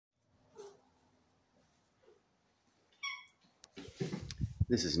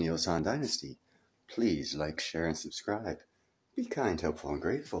This is Neil-San Dynasty. Please like, share, and subscribe. Be kind, helpful, and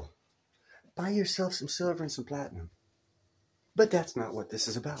grateful. Buy yourself some silver and some platinum. But that's not what this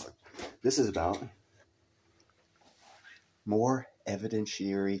is about. This is about more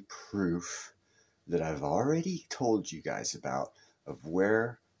evidentiary proof that I've already told you guys about of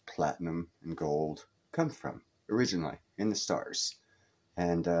where platinum and gold come from originally in the stars.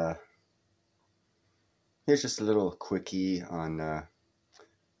 And here's just a little quickie on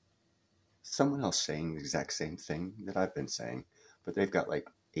someone else saying the exact same thing that I've been saying, but they've got like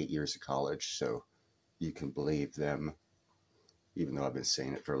 8 years of college, so you can believe them, even though I've been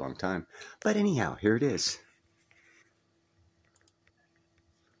saying it for a long time. But anyhow, here it is.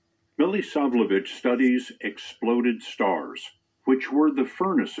 Milisavljevic studies exploded stars, which were the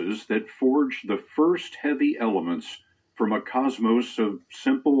furnaces that forged the first heavy elements from a cosmos of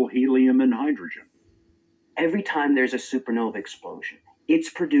simple helium and hydrogen. Every time there's a supernova explosion, it's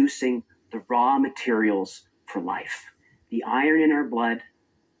producing the raw materials for life. The iron in our blood,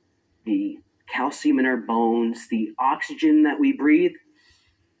 the calcium in our bones, the oxygen that we breathe.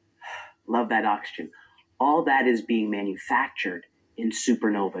 Love that oxygen. All that is being manufactured in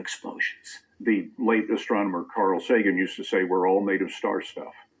supernova explosions. The late astronomer Carl Sagan used to say we're all made of star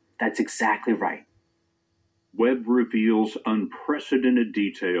stuff. That's exactly right. Webb reveals unprecedented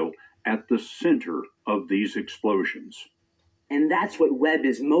detail at the center of these explosions. And that's what Webb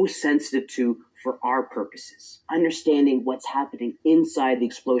is most sensitive to for our purposes. Understanding what's happening inside the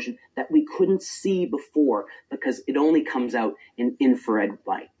explosion that we couldn't see before because it only comes out in infrared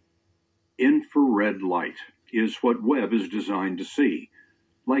light. Infrared light is what Webb is designed to see.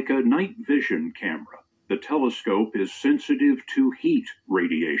 Like a night vision camera, the telescope is sensitive to heat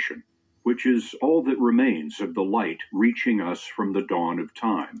radiation, which is all that remains of the light reaching us from the dawn of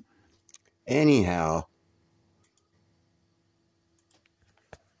time. Anyhow,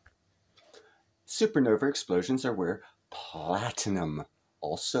 supernova explosions are where platinum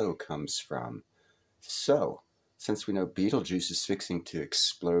also comes from. So, since we know Betelgeuse is fixing to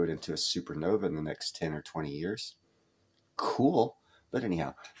explode into a supernova in the next 10 or 20 years, cool. But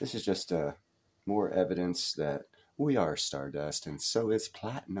anyhow, this is just more evidence that we are stardust, and so is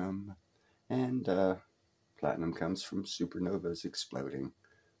platinum. And platinum comes from supernovas exploding,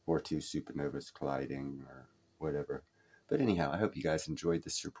 or two supernovas colliding, or whatever. But anyhow, I hope you guys enjoyed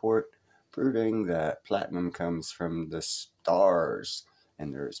this report, proving that platinum comes from the stars,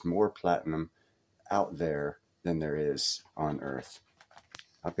 and there's more platinum out there than there is on Earth.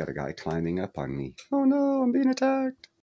 I've got a guy climbing up on me. Oh no, I'm being attacked.